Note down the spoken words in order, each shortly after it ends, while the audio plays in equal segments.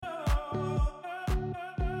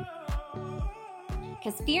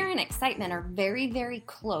Because fear and excitement are very, very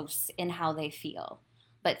close in how they feel.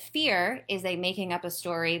 But fear is a making up a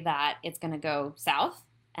story that it's going to go south,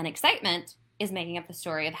 and excitement is making up the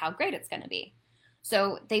story of how great it's going to be.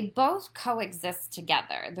 So they both coexist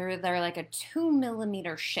together. They're like a 2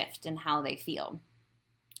 millimeter shift in how they feel.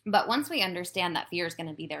 But once we understand that fear is going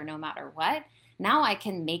to be there no matter what, now I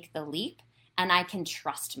can make the leap and I can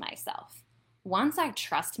trust myself. Once I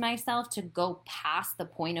trust myself to go past the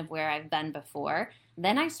point of where I've been before,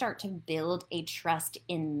 then I start to build a trust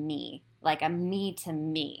in me, like a me to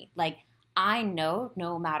me. Like, I know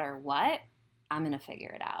no matter what, I'm going to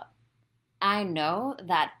figure it out. I know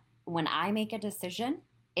that when I make a decision,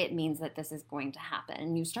 it means that this is going to happen.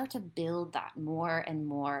 And you start to build that more and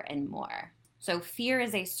more and more. So, fear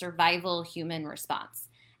is a survival human response.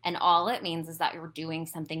 And all it means is that you're doing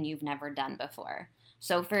something you've never done before.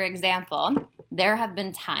 So, for example, there have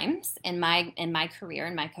been times in my career,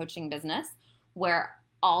 in my coaching business, where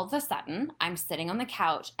all of a sudden I'm sitting on the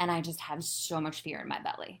couch and I just have so much fear in my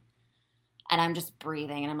belly. And I'm just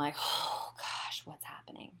breathing and I'm like, oh gosh, what's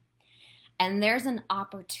happening? And there's an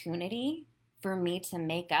opportunity for me to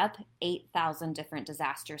make up 8,000 different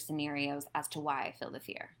disaster scenarios as to why I feel the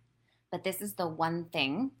fear. But this is the one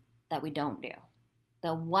thing that we don't do.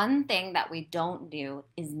 The one thing that we don't do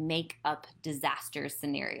is make up disaster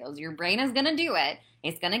scenarios. Your brain is going to do it.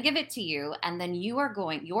 It's going to give it to you. And then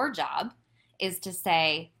your job is to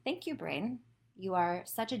say, thank you, brain. You are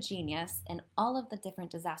such a genius in all of the different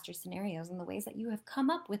disaster scenarios and the ways that you have come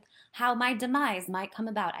up with how my demise might come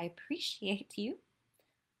about. I appreciate you.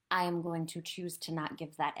 I am going to choose to not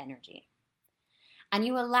give that energy. And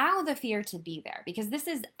you allow the fear to be there because this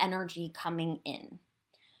is energy coming in.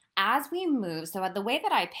 As we move, so the way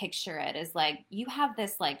that I picture it is like you have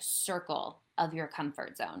this like circle of your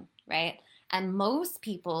comfort zone, right? And most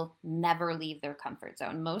people never leave their comfort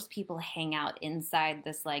zone. Most people hang out inside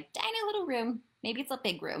this like tiny little room. Maybe it's a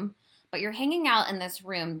big room, but you're hanging out in this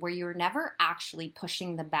room where you're never actually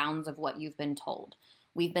pushing the bounds of what you've been told.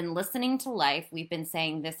 We've been listening to life. We've been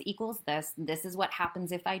saying this equals this. This is what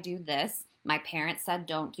happens if I do this. My parents said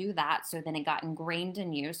don't do that, so then it got ingrained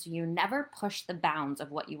in you, so you never push the bounds of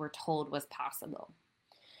what you were told was possible.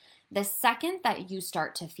 The second that you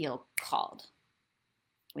start to feel called,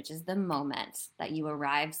 which is the moment that you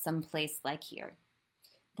arrive someplace like here,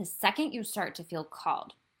 the second you start to feel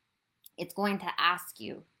called, it's going to ask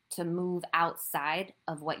you to move outside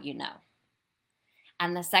of what you know.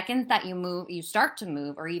 And the second that you start to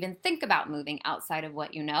move or even think about moving outside of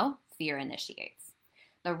what you know, fear initiates.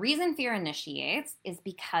 The reason fear initiates is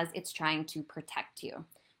because it's trying to protect you.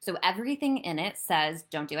 So everything in it says,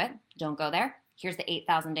 don't do it, don't go there. Here's the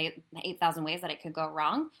 8,000 ways that it could go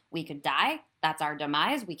wrong. We could die. That's our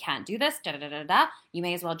demise. We can't do this. Da, da, da, da, da. You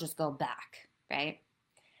may as well just go back, right?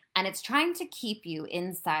 And it's trying to keep you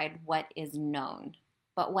inside what is known.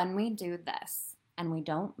 But when we do this and we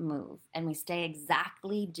don't move and we stay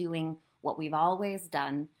exactly doing what we've always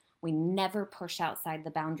done, we never push outside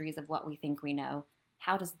the boundaries of what we think we know.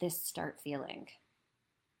 How does this start feeling?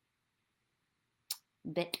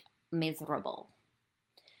 Bit miserable.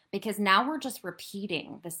 Because now we're just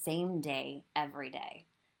repeating the same day every day.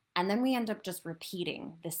 And then we end up just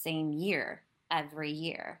repeating the same year every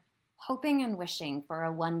year, hoping and wishing for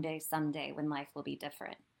a one day someday when life will be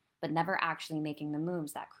different, but never actually making the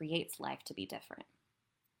moves that creates life to be different.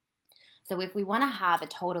 So if we want to have a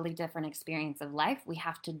totally different experience of life, we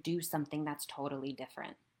have to do something that's totally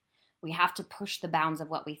different. We have to push the bounds of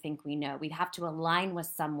what we think we know. We'd have to align with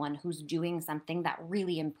someone who's doing something that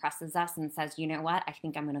really impresses us and says, you know what, I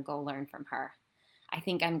think I'm going to go learn from her. I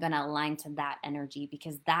think I'm going to align to that energy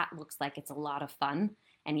because that looks like it's a lot of fun.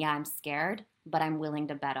 And yeah, I'm scared, but I'm willing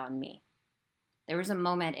to bet on me. There was a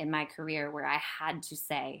moment in my career where I had to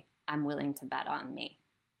say, I'm willing to bet on me.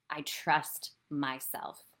 I trust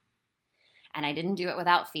myself. And I didn't do it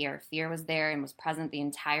without fear. Fear was there and was present the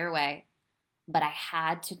entire way. But I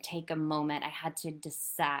had to take a moment. I had to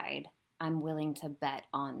decide I'm willing to bet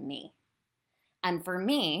on me. And for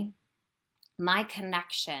me, my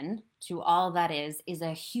connection to all that is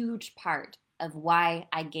a huge part of why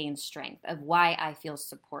I gain strength, of why I feel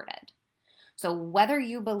supported. So whether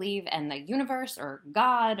you believe in the universe or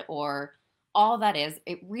God or all that is,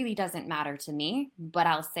 it really doesn't matter to me. But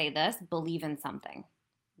I'll say this, believe in something.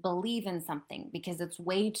 Believe in something because it's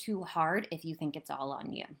way too hard if you think it's all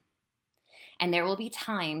on you. And there will be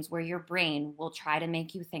times where your brain will try to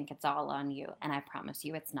make you think it's all on you. And I promise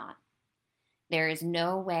you it's not. There is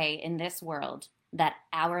no way in this world that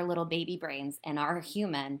our little baby brains and our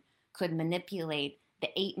human could manipulate the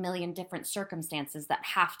 8 million different circumstances that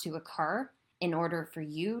have to occur in order for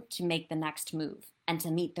you to make the next move and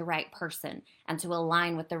to meet the right person and to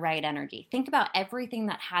align with the right energy. Think about everything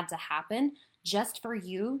that had to happen just for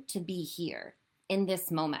you to be here in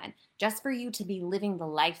this moment, just for you to be living the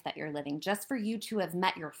life that you're living, just for you to have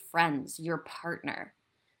met your friends, your partner.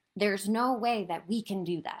 There's no way that we can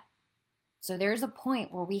do that. So there's a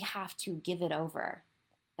point where we have to give it over,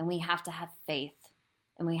 and we have to have faith,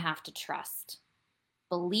 and we have to trust.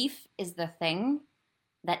 Belief is the thing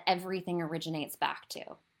that everything originates back to.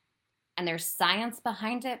 And there's science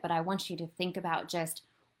behind it, but I want you to think about just,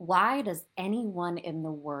 why does anyone in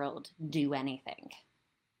the world do anything?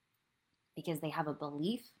 Because they have a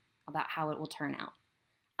belief about how it will turn out.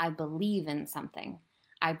 I believe in something.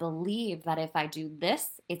 I believe that if I do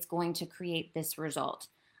this, it's going to create this result.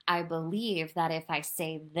 I believe that if I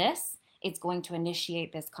say this, it's going to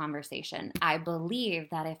initiate this conversation. I believe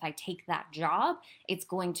that if I take that job, it's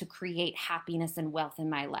going to create happiness and wealth in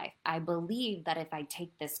my life. I believe that if I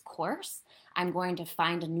take this course, I'm going to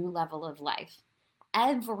find a new level of life.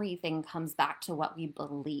 Everything comes back to what we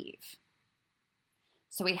believe.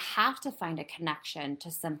 So we have to find a connection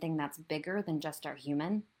to something that's bigger than just our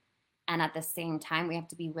human. And at the same time, we have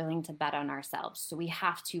to be willing to bet on ourselves. So we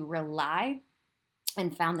have to rely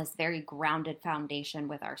and found this very grounded foundation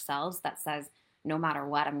with ourselves that says, no matter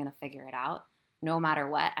what, I'm going to figure it out. No matter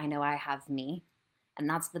what, I know I have me. And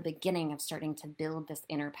that's the beginning of starting to build this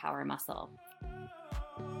inner power muscle.